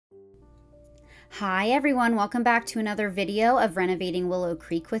Hi everyone, welcome back to another video of renovating Willow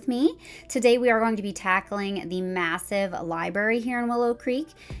Creek with me. Today we are going to be tackling the massive library here in Willow Creek.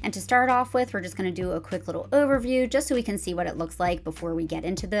 And to start off with, we're just going to do a quick little overview just so we can see what it looks like before we get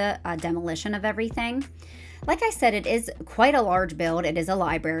into the demolition of everything. Like I said, it is quite a large build. It is a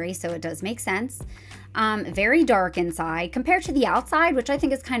library, so it does make sense. Very dark inside compared to the outside, which I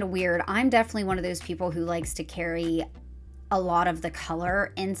think is kind of weird. I'm definitely one of those people who likes to carry a lot of the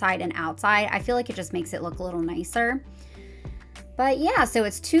color inside and outside. I feel like it just makes it look a little nicer. But yeah, so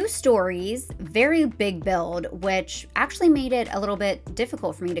it's 2 stories, very big build, which actually made it a little bit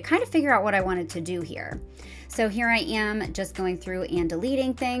difficult for me to kind of figure out what I wanted to do here. So here I am just going through and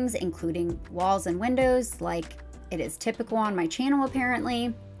deleting things, including walls and windows, like it is typical on my channel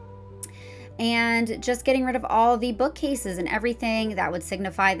apparently. And just getting rid of all the bookcases and everything that would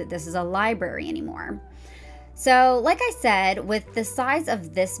signify that this is a library anymore. So like I said, with the size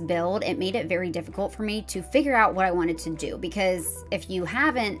of this build, it made it very difficult for me to figure out what I wanted to do, because if you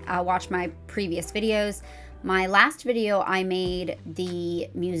haven't watched my previous videos, my last video I made the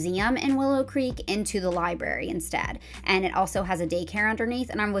museum in Willow Creek into the library instead, and it also has a daycare underneath,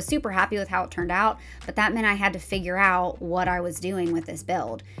 and I was super happy with how it turned out, but that meant I had to figure out what I was doing with this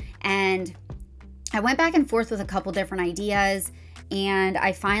build. And I went back and forth with a couple different ideas, and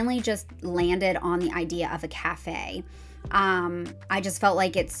I finally just landed on the idea of a cafe. I just felt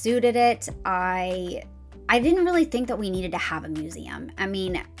like it suited it. I didn't really think that we needed to have a museum. I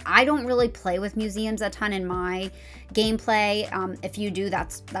mean, I don't really play with museums a ton in my gameplay. If you do,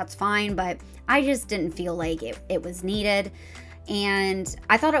 that's fine, but I just didn't feel like it was needed. And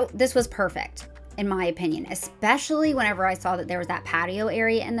I thought this was perfect, in my opinion, especially whenever I saw that there was that patio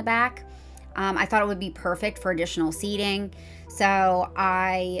area in the back. I thought it would be perfect for additional seating. So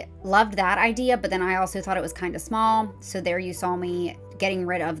I loved that idea, but then I also thought it was kind of small. So there you saw me getting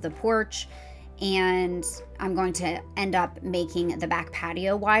rid of the porch, and I'm going to end up making the back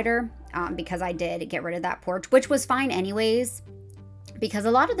patio wider because I did get rid of that porch, which was fine anyways, because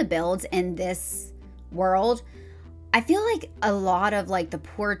a lot of the builds in this world, I feel like a lot of like the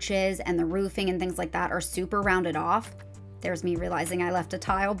porches and the roofing and things like that are super rounded off. There's me realizing I left a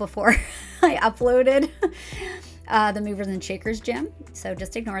tile before I uploaded the Movers and Shakers gym. So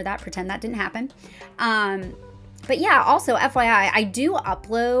just ignore that, pretend that didn't happen. But yeah, also FYI, I do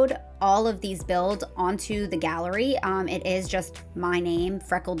upload all of these builds onto the gallery. It is just my name,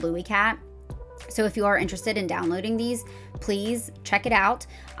 Freckled Louie Cat. So if you are interested in downloading these, please check it out.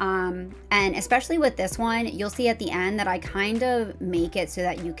 And especially with this one, you'll see at the end that I kind of make it so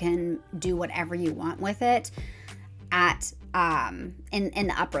that you can do whatever you want with it at in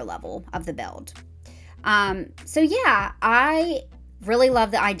the upper level of the build. So yeah, I really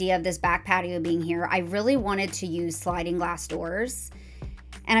love the idea of this back patio being here. I really wanted to use sliding glass doors,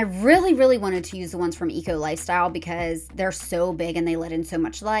 and I really wanted to use the ones from Eco Lifestyle because they're so big and they let in so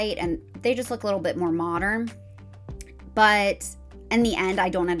much light and they just look a little bit more modern. But in the end, I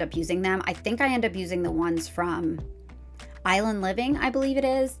don't end up using them. I think I end up using the ones from Island Living, I believe it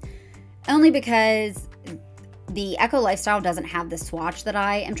is, only because the Eco Lifestyle doesn't have the swatch that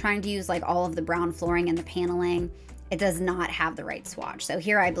I am trying to use, like all of the brown flooring and the paneling. It does not have the right swatch. So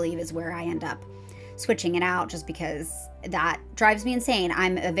here I believe is where I end up switching it out, just because that drives me insane.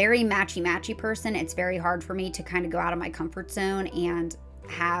 I'm a very matchy person. It's very hard for me to kind of go out of my comfort zone and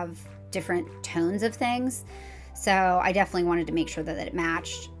have different tones of things. So I definitely wanted to make sure that it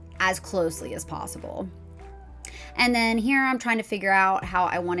matched as closely as possible. And then here I'm trying to figure out how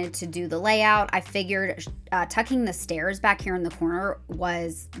I wanted to do the layout. I figured tucking the stairs back here in the corner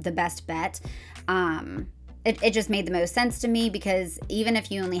was the best bet. It just made the most sense to me, because even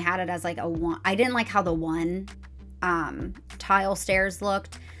if you only had it as like a one, I didn't like how the one tile stairs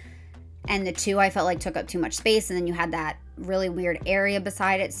looked, and the 2 I felt like took up too much space, and then you had that really weird area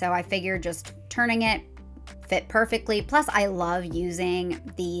beside it. So I figured just turning it fit perfectly. Plus I love using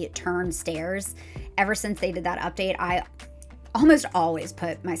the turn stairs. Ever since they did that update, I almost always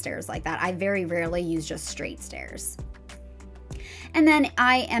put my stairs like that. I very rarely use just straight stairs. And then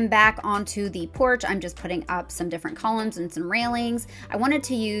I am back onto the porch. I'm just putting up some different columns and some railings. I wanted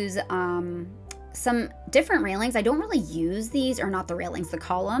to use some different railings. I don't really use these, or not the railings, the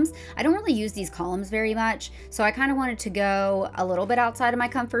columns. I don't really use these columns very much. So I kind of wanted to go a little bit outside of my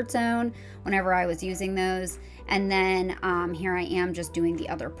comfort zone whenever I was using those. And then here I am just doing the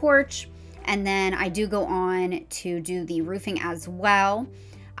other porch. And then I do go on to do the roofing as well.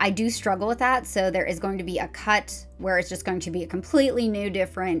 I do struggle with that, so there is going to be a cut where it's just going to be a completely new,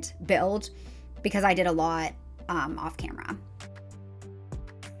 different build, because I did a lot off camera.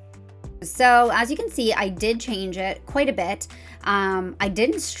 So as you can see, I did change it quite a bit. I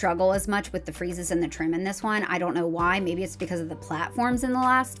didn't struggle as much with the freezes and the trim in this one. I don't know why. Maybe it's because of the platforms in the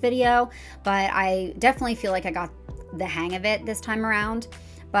last video, but I definitely feel like I got the hang of it this time around.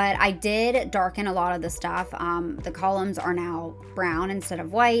 But I did darken a lot of the stuff. The columns are now brown instead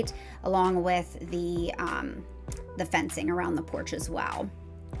of white, along with the fencing around the porch as well.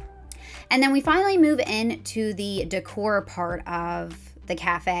 And then we finally move into the decor part of the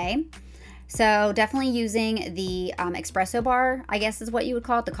cafe. So definitely using the espresso bar, I guess is what you would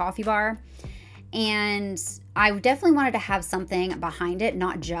call it, the coffee bar. And I definitely wanted to have something behind it,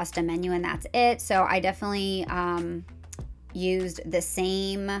 not just a menu and that's it. So I definitely used the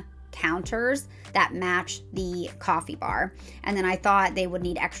same counters that match the coffee bar. And then I thought they would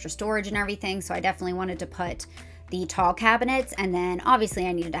need extra storage and everything. So I definitely wanted to put the tall cabinets, and then obviously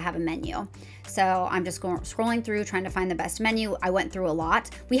I needed to have a menu. So I'm just scrolling through trying to find the best menu. I went through a lot.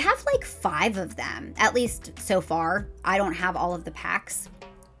 We have like 5 of them, at least so far. I don't have all of the packs,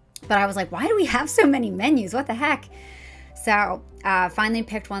 but I was like, why do we have so many menus? What the heck? So finally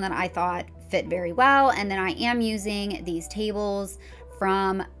picked one that I thought fit very well. And then I am using these tables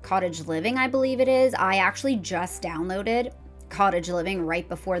from Cottage Living, I believe it is. I actually just downloaded Cottage Living right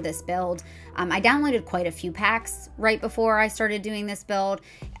before this build. I downloaded quite a few packs right before I started doing this build.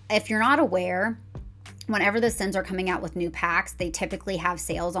 If you're not aware, whenever the Sims are coming out with new packs, they typically have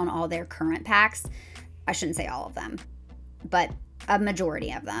sales on all their current packs. I shouldn't say all of them, but a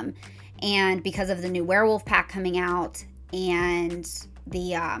majority of them. And because of the new werewolf pack coming out and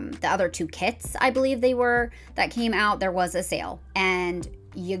the other 2 kits, I believe they were, that came out, there was a sale. And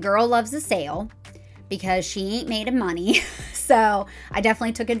your girl loves a sale because she ain't made of money. So I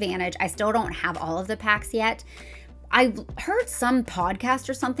definitely took advantage. I still don't have all of the packs yet. I heard some podcast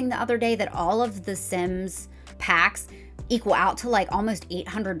or something the other day that all of the Sims packs equal out to like almost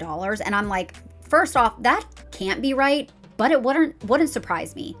 $800. And I'm like, first off, that can't be right, but it wouldn't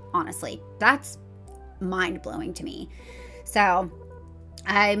surprise me, honestly. That's mind-blowing to me. So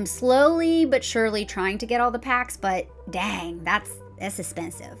I'm slowly but surely trying to get all the packs, but dang, that's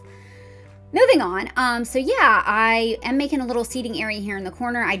expensive. Moving on, so yeah, I am making a little seating area here in the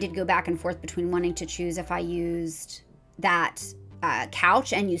corner. I did go back and forth between wanting to choose if I used that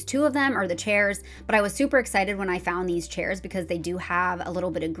couch and used 2 of them or the chairs, but I was super excited when I found these chairs because they do have a little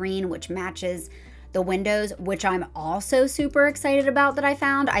bit of green, which matches the windows, which I'm also super excited about that I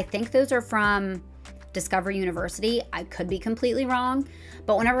found. I think those are from Discover University. I could be completely wrong,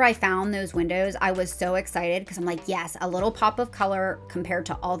 but whenever I found those windows, I was so excited because I'm like, yes, a little pop of color compared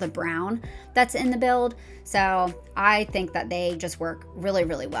to all the brown that's in the build. So I think that they just work really,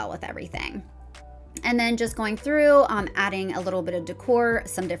 really well with everything. And then just going through, adding a little bit of decor,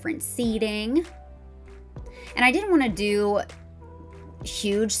 some different seating. And I didn't want to do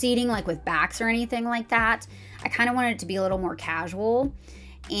huge seating like with backs or anything like that. I kind of wanted it to be a little more casual.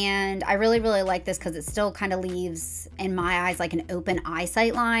 And I really, really like this because it still kind of leaves, in my eyes, like an open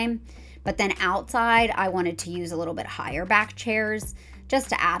eyesight line. But then outside, I wanted to use a little bit higher back chairs just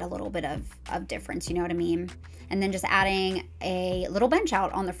to add a little bit of difference, you know what I mean? And then just adding a little bench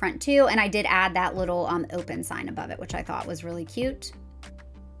out on the front too. And I did add that little open sign above it, which I thought was really cute.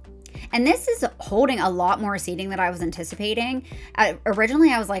 And this is holding a lot more seating than I was anticipating.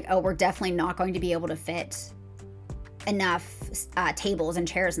 Originally, I was like, oh, we're definitely not going to be able to fit enough tables and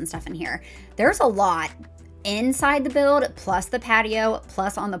chairs and stuff in here. There's a lot inside the build, plus the patio,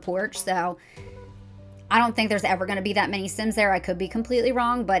 plus on the porch. So I don't think there's ever going to be that many Sims there. I could be completely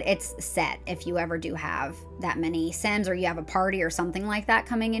wrong, but it's set if you ever do have that many Sims or you have a party or something like that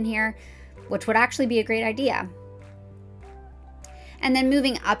coming in here, which would actually be a great idea. And then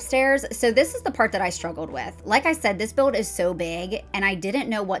moving upstairs, so this is the part that I struggled with. Like I said, this build is so big and I didn't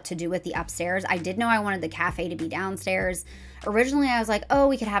know what to do with the upstairs. I did know I wanted the cafe to be downstairs. Originally, I was like, oh,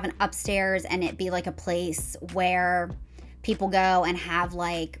 we could have an upstairs and it be like a place where people go and have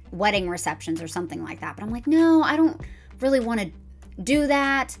like wedding receptions or something like that. But I'm like, no, I don't really want to do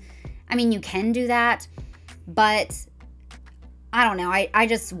that. I mean, you can do that, but I don't know. I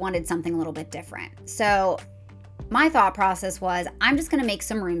just wanted something a little bit different. So my thought process was, I'm just going to make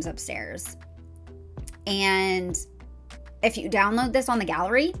some rooms upstairs. And if you download this on the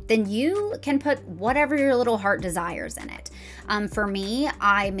gallery, then you can put whatever your little heart desires in it. For me,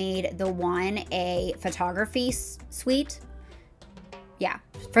 I made the one a photography suite. Yeah,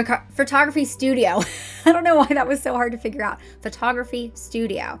 photography studio. I don't know why that was so hard to figure out. Photography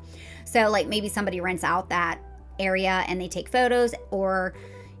studio. So like maybe somebody rents out that area and they take photos, or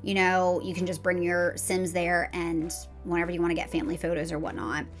you know, you can just bring your Sims there and whenever you want to get family photos or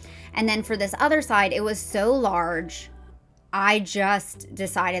whatnot. And then for this other side, it was so large I just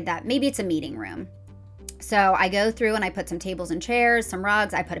decided that maybe it's a meeting room. So I go through and I put some tables and chairs, some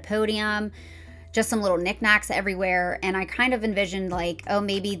rugs, I put a podium, just some little knickknacks everywhere. And I kind of envisioned like, oh,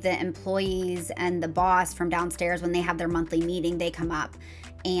 maybe the employees and the boss from downstairs, when they have their monthly meeting, they come up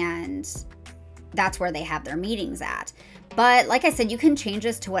and that's where they have their meetings at. But like I said, you can change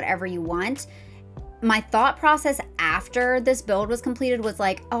this to whatever you want. My thought process after this build was completed was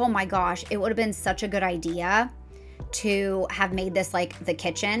like, oh my gosh, it would have been such a good idea to have made this like the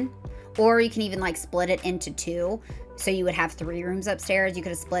kitchen, or you can even like split it into two. So you would have 3 rooms upstairs. You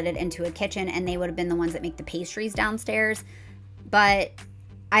could have split it into a kitchen and they would have been the ones that make the pastries downstairs. But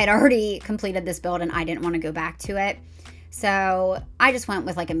I had already completed this build and I didn't want to go back to it. So I just went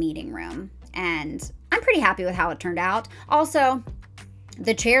with like a meeting room, and I'm pretty happy with how it turned out. Also,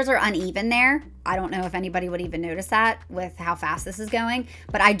 the chairs are uneven there. I don't know if anybody would even notice that with how fast this is going,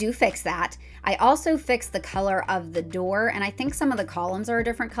 but I do fix that. I also fixed the color of the door, and I think some of the columns are a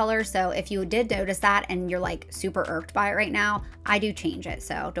different color. So if you did notice that and you're like super irked by it right now, I do change it.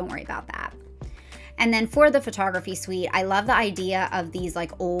 So don't worry about that. And then for the photography suite, I love the idea of these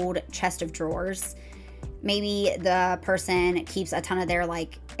like old chest of drawers. Maybe the person keeps a ton of their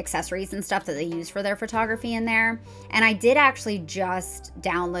like accessories and stuff that they use for their photography in there. And I did actually just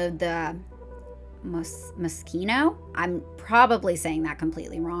download the Moschino. I'm probably saying that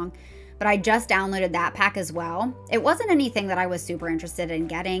completely wrong, but I just downloaded that pack as well. It wasn't anything that I was super interested in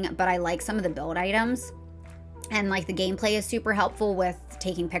getting, but I like some of the build items. And like the gameplay is super helpful with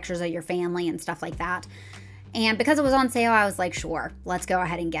taking pictures of your family and stuff like that. And because it was on sale, I was like, sure, let's go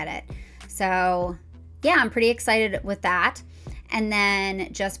ahead and get it. So yeah, I'm pretty excited with that. And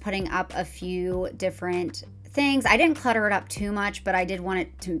then just putting up a few different things. I didn't clutter it up too much, but I did want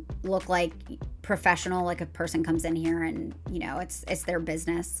it to look like professional, like a person comes in here and, you know, it's their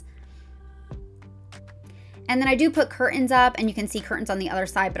business. And then I do put curtains up, and you can see curtains on the other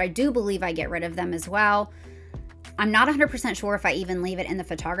side, but I do believe I get rid of them as well. I'm not 100% sure if I even leave it in the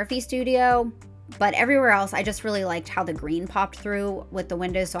photography studio, but everywhere else, I just really liked how the green popped through with the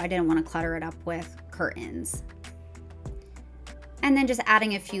windows, so I didn't want to clutter it up with curtains. And then just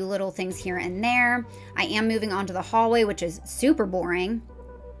adding a few little things here and there. I am moving on to the hallway, which is super boring.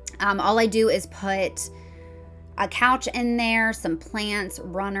 All I do is put a couch in there, some plants,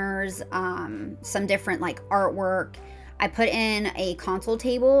 runners, some different like artwork. I put in a console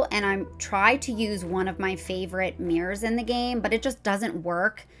table, and I try to use one of my favorite mirrors in the game, but it just doesn't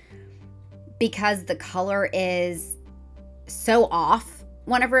work because the color is so off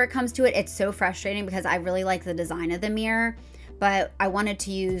whenever it comes to it. It's so frustrating because I really like the design of the mirror, but I wanted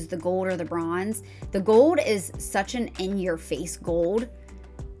to use the gold or the bronze. The gold is such an in-your-face gold,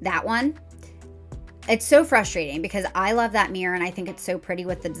 that one. It's so frustrating because I love that mirror and I think it's so pretty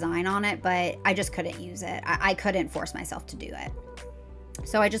with the design on it, but I just couldn't use it. I couldn't force myself to do it.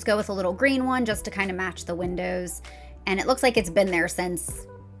 So I just go with a little green one just to kind of match the windows, and it looks like it's been there since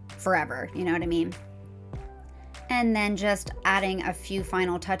forever, you know what I mean? And then just adding a few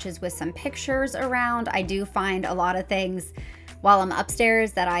final touches with some pictures around. I do find a lot of things while I'm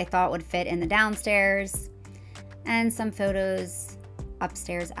upstairs that I thought would fit in the downstairs, and some photos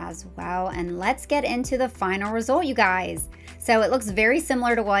upstairs as well. And let's get into the final result, you guys. So it looks very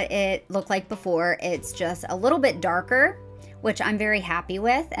similar to what it looked like before. It's just a little bit darker, which I'm very happy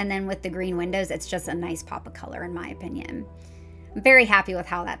with. And then with the green windows, it's just a nice pop of color in my opinion. I'm very happy with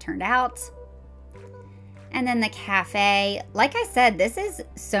how that turned out. And then the cafe, like I said, this is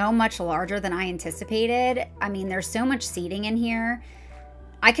so much larger than I anticipated. I mean, there's so much seating in here.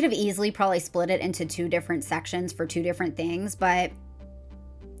 I could have easily probably split it into 2 different sections for 2 different things, but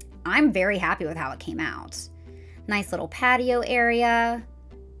I'm very happy with how it came out. Nice little patio area.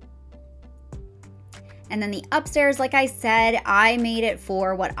 And then the upstairs, like I said, I made it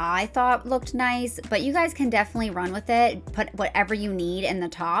for what I thought looked nice, but you guys can definitely run with it. Put whatever you need in the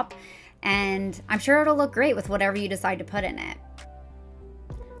top, and I'm sure it'll look great with whatever you decide to put in it.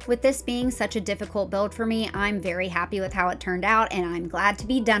 With this being such a difficult build for me, I'm very happy with how it turned out, and I'm glad to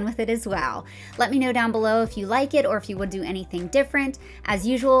be done with it as well. Let me know down below if you like it or if you would do anything different. As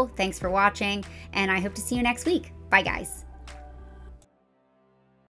usual, thanks for watching, and I hope to see you next week. Bye, guys.